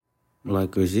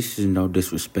Lakers, this is no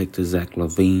disrespect to Zach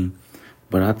Lavine,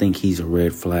 but I think he's a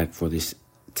red flag for this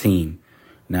team.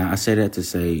 Now, I say that to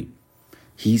say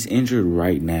he's injured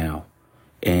right now,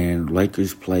 and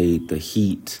Lakers played the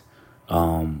Heat,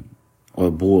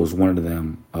 or Bulls, one of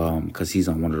them, because he's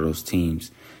on one of those teams.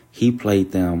 He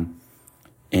played them,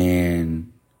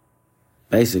 and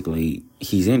basically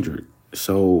he's injured.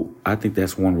 So I think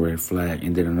that's one red flag.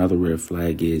 And then another red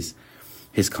flag is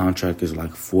his contract is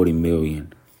like $40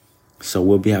 million. So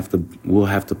we'll have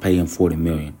to pay him $40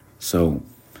 million. So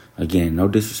again, no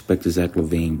disrespect to Zach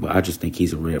Lavine, but I just think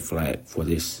he's a red flag for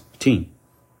this team.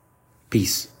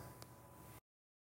 Peace.